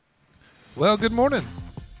Well, good morning.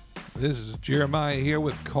 This is Jeremiah here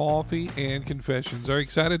with Coffee and Confessions. Are you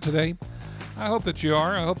excited today? I hope that you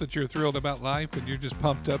are. I hope that you're thrilled about life and you're just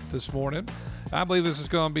pumped up this morning. I believe this is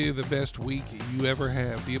going to be the best week you ever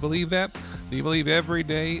have. Do you believe that? Do you believe every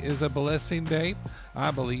day is a blessing day? I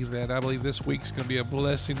believe that. I believe this week's going to be a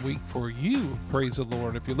blessing week for you. Praise the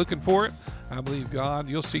Lord. If you're looking for it, I believe God,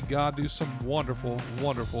 you'll see God do some wonderful,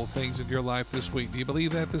 wonderful things in your life this week. Do you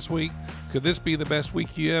believe that this week? Could this be the best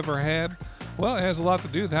week you ever had? Well, it has a lot to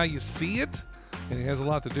do with how you see it. And it has a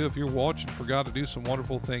lot to do if you're watching for God to do some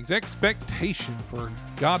wonderful things. Expectation for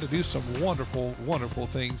God to do some wonderful, wonderful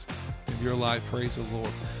things in your life. Praise the Lord.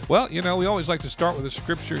 Well, we always like to start with a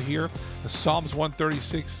scripture here. Psalms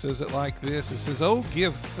 136 says it like this. It says, "Oh,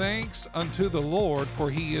 give thanks unto the Lord,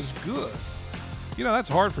 for he is good." That's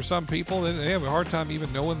hard for some people. They have a hard time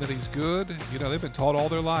even knowing that he's good. They've been taught all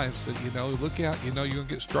their lives that, look out, you're going to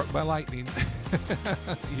get struck by lightning,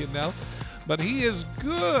 But he is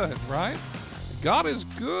good, right? God is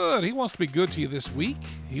good. He wants to be good to you this week.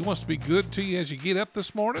 He wants to be good to you as you get up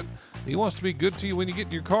this morning. He wants to be good to you when you get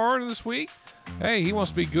in your car this week. Hey, he wants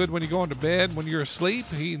to be good when you're going to bed, when you're asleep.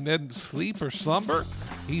 He doesn't sleep or slumber.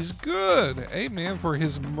 He's good. Amen. For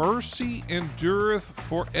his mercy endureth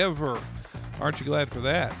forever. Aren't you glad for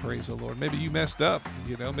that? Praise the Lord. Maybe you messed up,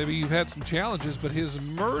 maybe you've had some challenges, but his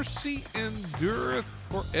mercy endureth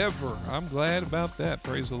forever. I'm glad about that.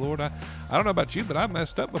 Praise the Lord. I don't know about you, but I've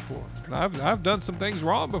messed up before. I've done some things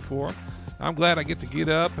wrong before. I'm glad I get to get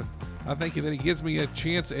up, and I think that he gives me a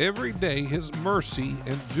chance every day. His mercy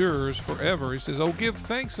endures forever. He says, "Oh, give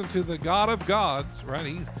thanks unto the God of gods,"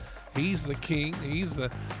 right? He's the king. He's the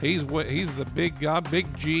big God,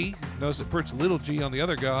 big G. Notice it puts little g on the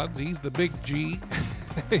other gods. He's the big G.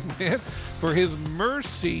 Amen. For his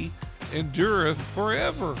mercy endureth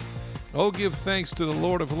forever. Oh, give thanks to the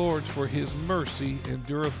Lord of Lords, for his mercy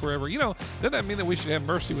endureth forever. Doesn't that mean that we should have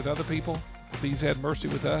mercy with other people? If he's had mercy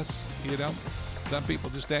with us, Some people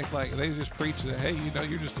just act like they just preach that, hey,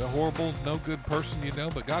 you're just a horrible, no good person,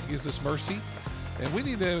 but God gives us mercy. And we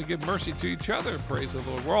need to give mercy to each other, praise the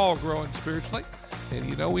Lord. We're all growing spiritually.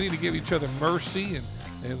 And, we need to give each other mercy. And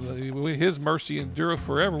his mercy endureth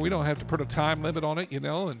forever. We don't have to put a time limit on it,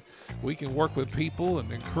 and we can work with people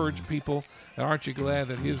and encourage people. And aren't you glad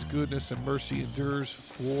that his goodness and mercy endures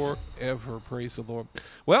forever? Praise the Lord.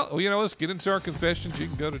 Well, let's get into our confessions. You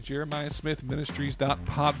can go to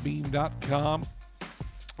jeremiahsmithministries.podbean.com.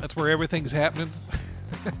 That's where everything's happening.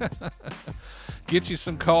 Get you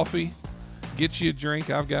some coffee. Get you a drink.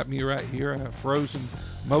 I've got me right here a frozen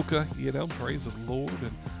mocha, praise the Lord,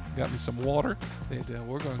 and got me some water. And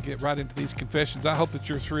we're going to get right into these confessions. I hope that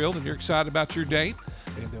you're thrilled and you're excited about your day.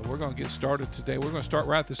 And we're going to get started today. We're going to start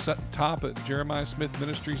right at the top at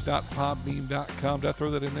jeremiahsmithministries.podbean.com. Did I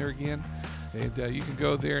throw that in there again? And you can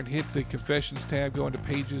go there and hit the confessions tab, go into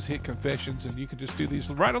pages, hit confessions, and you can just do these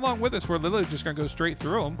right along with us. We're literally just going to go straight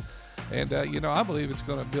through them. And, I believe it's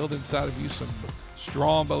going to build inside of you some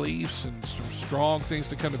strong beliefs and some strong things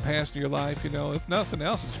to come to pass in your life. If nothing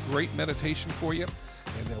else, it's great meditation for you.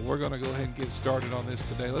 And we're going to go ahead and get started on this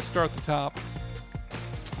today. Let's start at the top.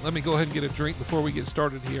 Let me go ahead and get a drink before we get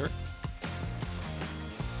started here.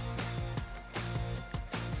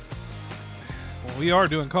 Well, we are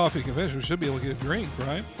doing coffee confession. We should be able to get a drink,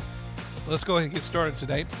 right? Let's go ahead and get started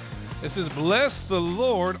today. It says, "Bless the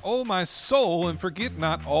Lord, O my soul, and forget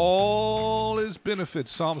not all his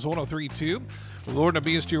benefits." Psalms 103:2. The Lord, and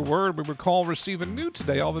obedience to your word, we recall receiving new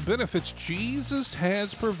today all the benefits Jesus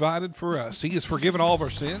has provided for us. He has forgiven all of our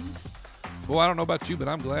sins. Well, I don't know about you, but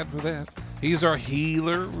I'm glad for that. He's our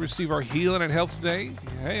healer. We receive our healing and health today.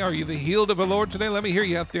 Hey, are you the healed of the Lord today? Let me hear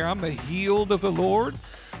you out there. I'm the healed of the Lord.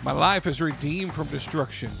 My life is redeemed from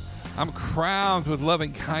destruction. I'm crowned with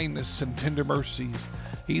loving kindness and tender mercies.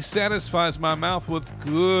 He satisfies my mouth with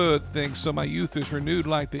good things, so my youth is renewed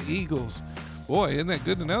like the eagles. Boy, isn't that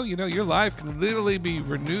good to know? Your life can literally be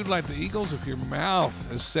renewed like the eagles if your mouth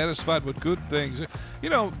is satisfied with good things.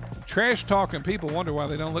 Trash talking people wonder why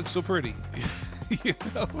they don't look so pretty.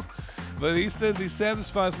 But he says he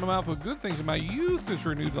satisfies my mouth with good things, and my youth is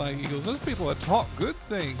renewed like eagles. Those people that talk good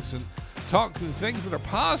things and talk things that are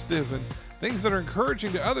positive and things that are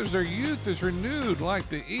encouraging to others, their youth is renewed like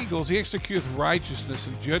the eagles. He executeth righteousness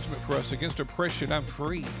and judgment for us. Against oppression, I'm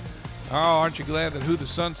free. Oh, aren't you glad that who the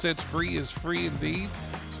Son sets free is free indeed?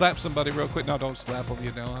 Slap somebody real quick. No, don't slap them,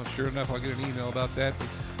 I'm sure enough I'll get an email about that.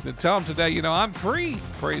 But tell them today, I'm free.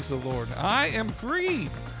 Praise the Lord. I am free.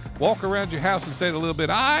 Walk around your house and say it a little bit.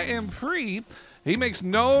 I am free. He makes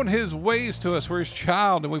known his ways to us. We're his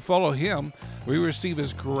child and we follow him. We receive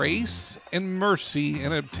his grace and mercy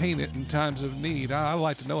and obtain it in times of need. I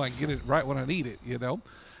like to know I can get it right when I need it,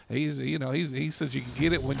 He says you can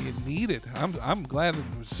get it when you need it. I'm glad that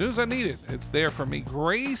as soon as I need it, it's there for me.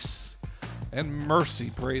 Grace and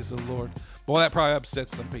mercy, praise the Lord. Boy, that probably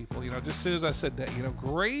upsets some people. Just as soon as I said that,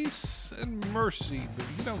 grace and mercy.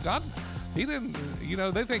 But, God, he didn't,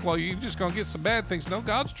 they think, well, you're just going to get some bad things. No,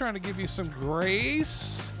 God's trying to give you some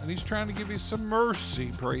grace, and he's trying to give you some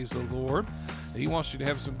mercy, praise the Lord. He wants you to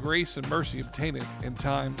have some grace and mercy obtained in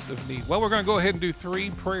times of need. Well, we're going to go ahead and do 3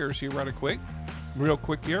 prayers here real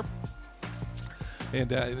quick here. And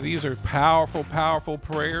these are powerful, powerful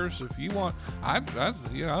prayers. If you want, I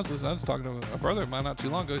was talking to a brother of mine not too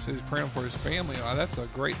long ago. He said he's praying for his family. Oh, that's a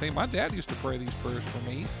great thing. My dad used to pray these prayers for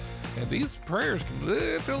me. And these prayers can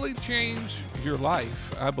literally change your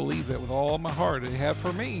life. I believe that with all my heart. They have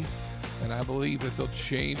for me. And I believe that they'll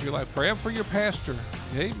change your life. Praying for your pastor.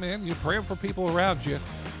 Amen. You're praying for people around you.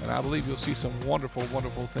 And I believe you'll see some wonderful,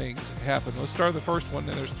 wonderful things happen. Let's start with the first one.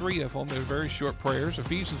 And there's 3 of them. They're very short prayers.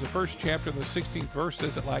 Ephesians, the 1st chapter, the 16th verse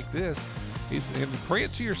says it like this. And pray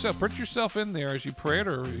it to yourself. Put yourself in there as you pray it,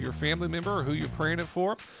 or your family member, or who you're praying it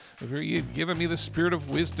for. You've given me the spirit of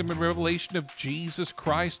wisdom and revelation of Jesus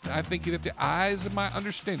Christ. I thank you that the eyes of my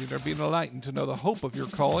understanding are being enlightened to know the hope of your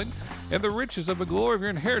calling and the riches of the glory of your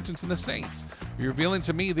inheritance in the saints. You're revealing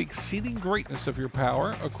to me the exceeding greatness of your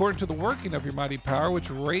power, according to the working of your mighty power, which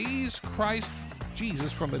raised Christ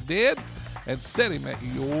Jesus from the dead and set him at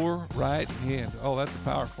your right hand. Oh, that's a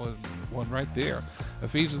powerful one right there.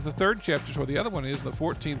 Ephesians, the 3rd chapter, is where the other one is. The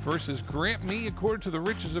 14th verse says, grant me, according to the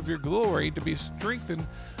riches of your glory, to be strengthened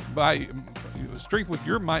with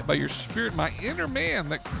your might by your spirit, my inner man,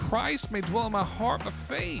 that Christ may dwell in my heart by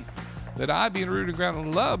faith, that I, being rooted and grounded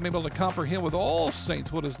in love, may be able to comprehend with all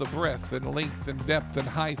saints what is the breadth and length and depth and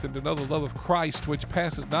height, and to know the love of Christ, which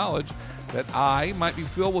passes knowledge, that I might be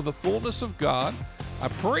filled with the fullness of God. I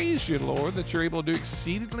praise you, Lord, that you're able to do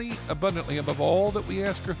exceedingly abundantly above all that we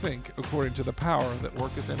ask or think, according to the power that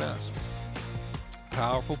worketh in us.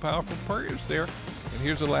 Powerful, powerful prayers there. And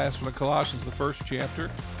here's the last one of Colossians, the 1st chapter.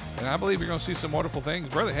 And I believe you're going to see some wonderful things.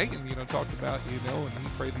 Brother Hagin, talked about, and he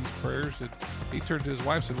prayed these prayers that he turned to his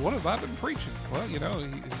wife and said, what have I been preaching? Well, he's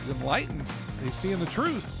enlightened. He's seeing the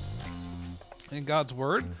truth in God's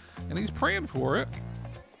word, and he's praying for it.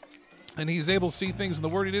 And he's able to see things in the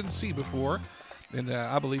word he didn't see before. And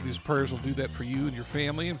I believe these prayers will do that for you and your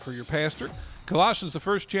family and for your pastor. Colossians, the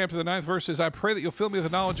 1st chapter, the 9th verse says, I pray that you'll fill me with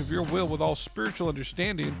the knowledge of your will with all spiritual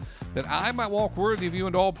understanding, that I might walk worthy of you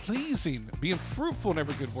and all pleasing, being fruitful in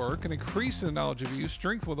every good work, and increase in the knowledge of you,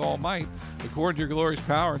 strength with all might, according to your glorious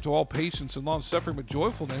power, and to all patience and long-suffering with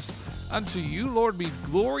joyfulness. Unto you, Lord, be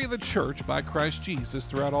glory of the church by Christ Jesus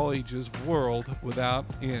throughout all ages, world without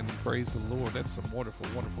end. Praise the Lord. That's some wonderful,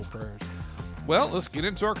 wonderful prayers. Well, let's get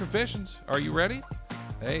into our confessions. Are you ready?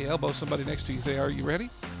 Hey, elbow somebody next to you. Say, are you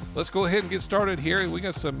ready? Let's go ahead and get started here. We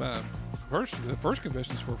got some the first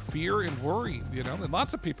confessions for fear and worry. And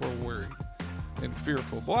lots of people are worried and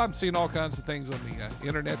fearful. Boy, I'm seeing all kinds of things on the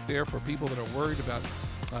internet there for people that are worried about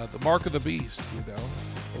the mark of the beast.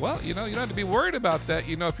 Well, you don't have to be worried about that.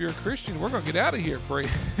 If you're a Christian, we're going to get out of here.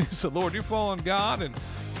 Praise the Lord. You're following God and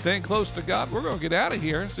staying close to God. We're going to get out of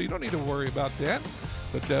here, so you don't need to worry about that.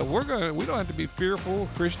 But we don't have to be fearful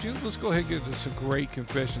Christians. Let's go ahead and get into some great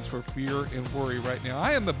confessions for fear and worry right now.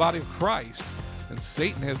 I am the body of Christ, and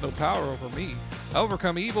Satan has no power over me. I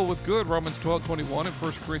overcome evil with good, Romans 12:21 and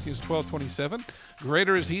 1 Corinthians 12:27.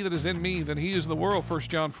 Greater is he that is in me than he is in the world, 1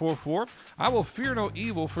 John 4:4. I will fear no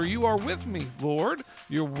evil, for you are with me, Lord.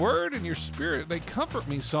 Your word and your spirit, they comfort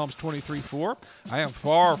me, Psalms 23:4. I am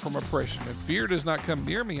far from oppression, and fear does not come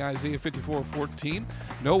near me, Isaiah 54:14.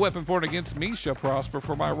 No weapon formed against me shall prosper,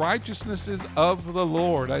 for my righteousness is of the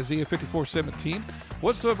Lord, Isaiah 54:17.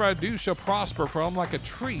 Whatsoever I do shall prosper, for I am like a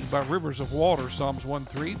tree by rivers of water, Psalms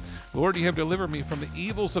 1:3. Lord, you have delivered me from the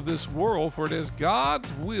evils of this world, for it is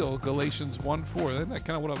God's will, Galatians 1:4. Isn't that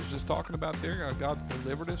kind of what I was just talking about there? God's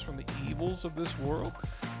delivered us from the evils of this world.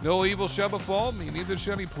 No evil shall befall me, neither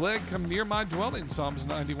shall any plague come near my dwelling, Psalms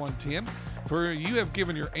 91:10. For you have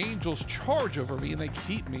given your angels charge over me, and they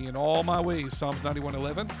keep me in all my ways, Psalms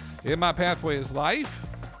 91:11. In my pathway is life.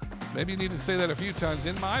 Maybe you need to say that a few times.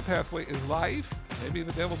 In my pathway is life. Maybe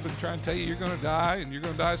the devil's been trying to tell you you're going to die, and you're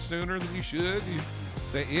going to die sooner than you should. You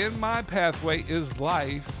say, in my pathway is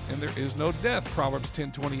life, and there is no death, Proverbs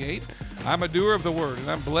 10:28. I'm a doer of the word,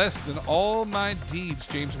 and I'm blessed in all my deeds,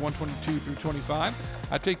 James 1:22 through 25.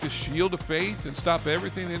 I take the shield of faith and stop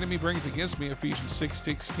everything the enemy brings against me, Ephesians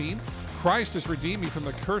 6:16. Christ has redeemed me from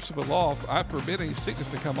the curse of the law. I forbid any sickness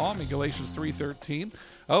to come on me, Galatians 3:13.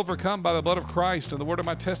 Overcome by the blood of Christ and the word of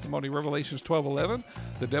my testimony, Revelations 12:11.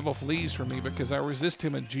 The devil flees from me because I resist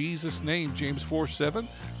him in Jesus' name, James 4:7.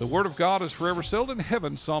 The word of God is forever settled in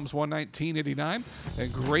heaven, Psalms 119:89.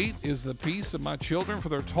 And great is the peace of my children, for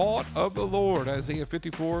they're taught of the Lord, Isaiah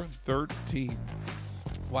 54:13.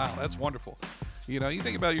 Wow, that's wonderful. You know, you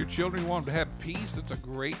think about your children, you want them to have peace. It's a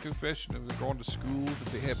great confession of going to school, that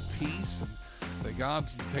they have peace and that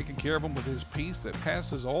God's taking care of them with his peace that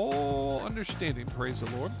passes all understanding. Praise the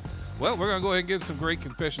Lord. Well, we're going to go ahead and get some great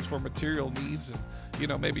confessions for material needs. And, you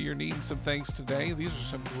know, maybe you're needing some things today. These are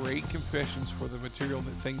some great confessions for the material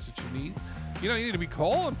things that you need. You know, you need to be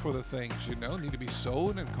calling for the things, you know, need to be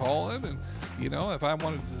sowing and calling. And, you know, if I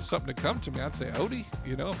wanted something to come to me, I'd say, Odie.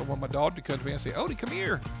 You know, if I want my dog to come to me, I'd say, Odie, come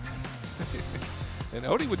here. And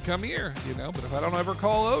Odie would come here, you know, but if I don't ever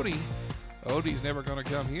call Odie, Odie's never going to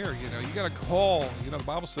come here. You know, you got to call. You know, the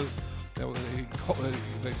Bible says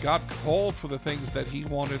that God called for the things that he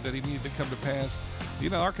wanted, that he needed to come to pass. You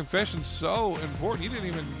know, our confession's so important. You didn't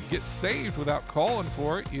even get saved without calling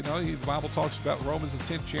for it. You know, the Bible talks about Romans, the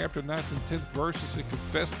 10th chapter, 9th and 10th verses. It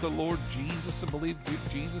confess the Lord Jesus and believe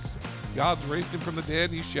Jesus. God's raised him from the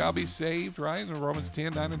dead, and you shall be saved, right? In Romans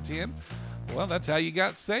 10, 9 and 10. Well, that's how you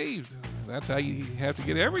got saved. That's how you have to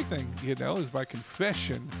get everything, you know, is by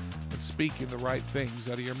confession and speaking the right things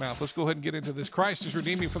out of your mouth. Let's go ahead and get into this. Christ has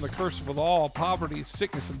redeemed me from the curse of the law, poverty,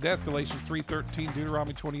 sickness, and death, Galatians 3:13,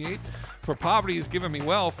 Deuteronomy 28. For poverty has given me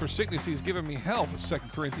wealth, for sickness he has given me health,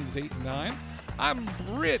 2 Corinthians 8 and 9. I'm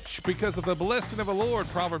rich because of the blessing of the Lord,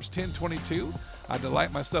 Proverbs 10:22. I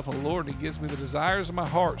delight myself in the Lord, and he gives me the desires of my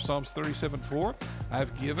heart, Psalms 37:4. I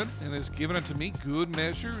have given, and it is given unto me good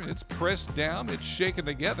measure. It's pressed down, it's shaken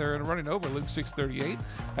together, and running over, Luke 6:38.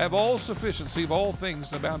 I have all sufficiency of all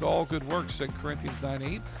things, and abound to all good works, 2 Corinthians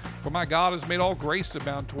 9:8. For my God has made all grace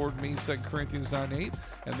abound toward me, 2 Corinthians 9:8.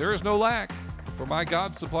 And there is no lack. For my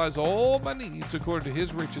God supplies all my needs according to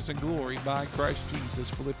his riches and glory by Christ Jesus,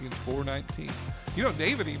 Philippians 4:19. You know,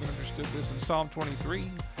 David even understood this in Psalm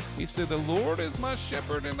 23. He said, the Lord is my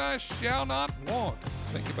shepherd and I shall not want.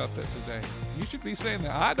 Think about that today. You should be saying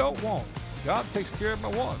that. I don't want. God takes care of my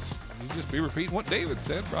wants. You just be repeating what David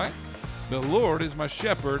said, right? The Lord is my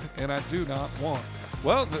shepherd and I do not want.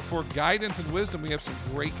 Well, for guidance and wisdom, we have some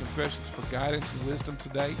great confessions for guidance and wisdom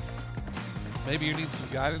today. Maybe you need some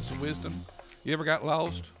guidance and wisdom. You ever got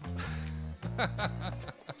lost?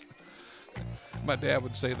 My dad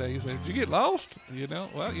would say that. He said, did you get lost? You know,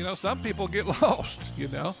 well, you know, some people get lost, you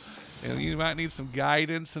know, and you might need some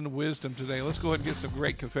guidance and wisdom today. Let's go ahead and get some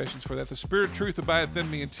great confessions for that. The Spirit of truth abideth in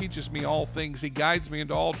me and teaches me all things. He guides me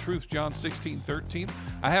into all truth, John 16:13.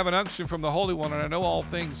 I have an unction from the Holy One, and I know all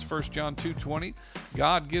things, 1 John 2:20.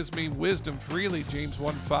 God gives me wisdom freely, James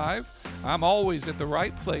 1:5. I'm always at the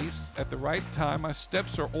right place at the right time. My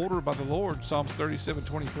steps are ordered by the Lord, Psalms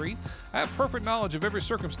 37:23. I have perfect knowledge of every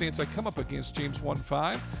circumstance I come up against, James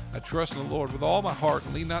 1:5. I trust in the Lord with all my heart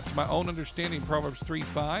and lean not to my own understanding, Proverbs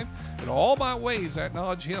 3:5. In all my ways I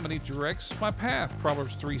acknowledge him, and he directs my path,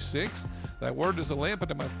 Proverbs 3:6. Thy word is a lamp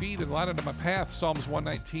unto my feet and light unto my path, Psalms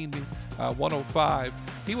 119:105.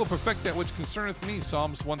 He will perfect that which concerneth me,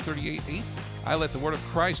 Psalms 138:8. I let the word of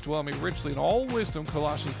Christ dwell me richly in all wisdom,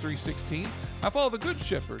 Colossians 3:16. I follow the good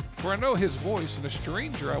shepherd, for I know his voice, and a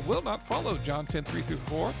stranger I will not follow, John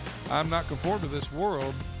 10:3-4. I'm not conformed to this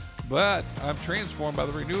world, but I'm transformed by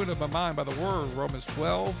the renewing of my mind by the word, Romans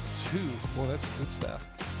 12:2. Boy, that's good stuff.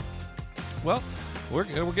 Well, we're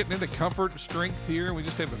getting into comfort and strength here. We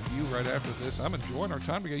just have a few right after this. I'm enjoying our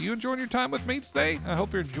time together. You enjoying your time with me today? I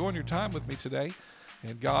hope you're enjoying your time with me today.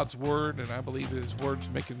 And God's word, and I believe that his word's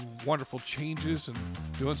making wonderful changes and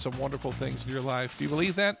doing some wonderful things in your life. Do you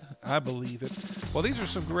believe that? I believe it. Well, these are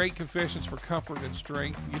some great confessions for comfort and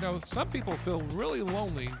strength. You know, some people feel really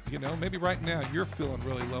lonely. You know, maybe right now you're feeling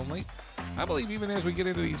really lonely. I believe even as we get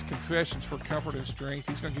into these confessions for comfort and strength,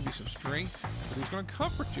 he's going to give you some strength, but he's going to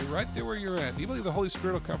comfort you right there where you're at. Do you believe the Holy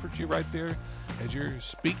Spirit will comfort you right there as you're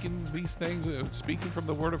speaking these things, speaking from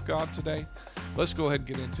the Word of God today? Let's go ahead and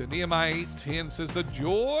get into it. Nehemiah 8:10 says, the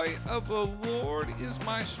joy of the Lord is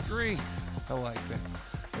my strength. I like that.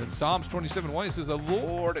 And Psalms 27:1, he says, the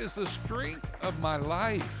Lord is the strength of my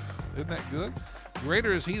life. Isn't that good?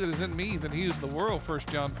 Greater is he that is in me than he is in the world, 1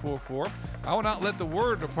 John 4:4. I will not let the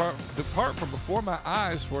word depart from before my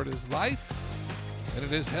eyes, for it is life and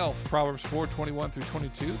it is health, Proverbs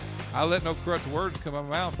 4:21-22. I let no corrupt words come out of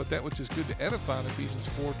my mouth, but that which is good to edify, Ephesians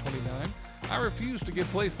 4:29. I refuse to give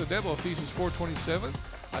place to the devil, Ephesians 4:27.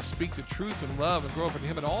 I speak the truth in love and grow up in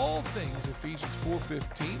him in all things, Ephesians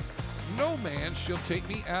 4:15. No man shall take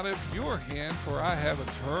me out of your hand, for I have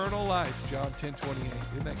eternal life, John 10:28.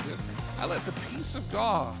 Isn't that good? I let the peace of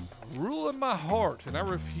God rule in my heart, and I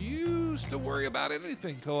refuse to worry about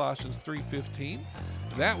anything, Colossians 3:15.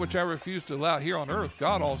 That which I refuse to allow here on earth,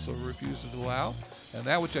 God also refuses to allow. And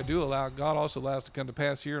that which I do allow, God also allows to come to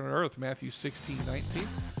pass here on earth, Matthew 16:19.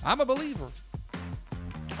 I'm a believer.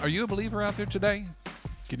 Are you a believer out there today?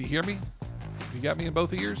 Can you hear me? You got me in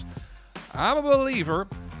both ears? I'm a believer,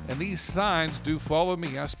 and these signs do follow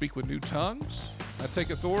me. I speak with new tongues. I take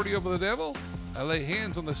authority over the devil. I lay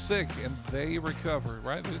hands on the sick, and they recover,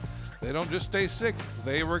 right? They don't just stay sick,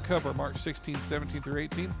 they recover. Mark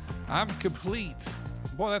 16:17-18. I'm complete.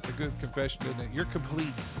 Boy, that's a good confession, isn't it? You're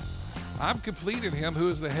complete. I'm complete in him who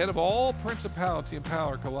is the head of all principality and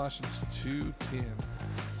power, Colossians 2:10.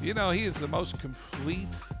 You know, he is the most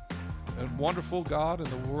complete and wonderful God in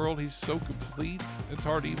the world. He's so complete, it's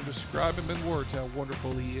hard to even describe him in words how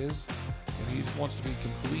wonderful he is. And he wants to be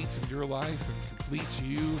complete in your life and complete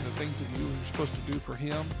you and the things that you are supposed to do for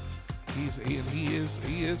him. He is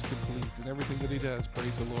complete in everything that he does.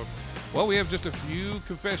 Praise the Lord. Well, we have just a few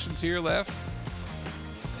confessions here left,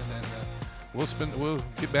 and then we'll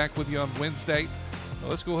get back with you on Wednesday. Well,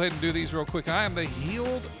 let's go ahead and do these real quick. I am the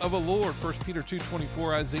healed of the Lord, 1 Peter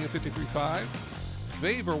 2:24, Isaiah 53:5.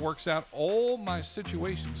 Favor works out all my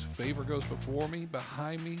situations. Favor goes before me,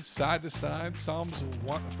 behind me, side to side. Psalms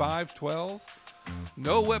 5:12.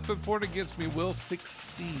 No weapon formed against me will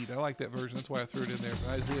succeed. I like that version. That's why I threw it in there.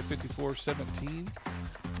 Isaiah 54:17.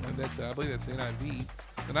 And I believe that's NIV.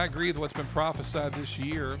 And I agree with what's been prophesied this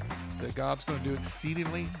year, that God's going to do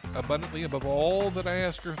exceedingly abundantly above all that I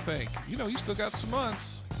ask or think. You know, you still got some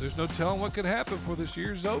months. There's no telling what could happen before this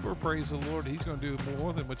year's over. Praise the Lord. He's going to do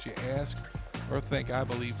more than what you ask or think, I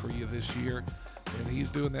believe, for you this year. And he's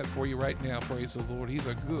doing that for you right now. Praise the Lord. He's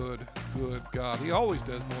a good, good God. He always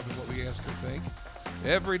does more than what we ask or think.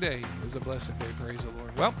 Every day is a blessed day. Praise the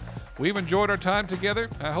Lord. Well, we've enjoyed our time together.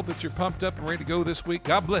 I hope that you're pumped up and ready to go this week.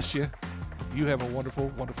 God bless you. You have a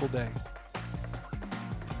wonderful, wonderful day.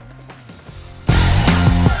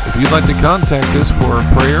 If you'd like to contact us for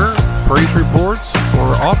prayer, praise reports,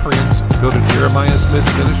 or offerings, go to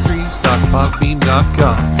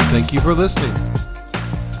jeremiahsmithministries.podbean.com. Thank you for listening.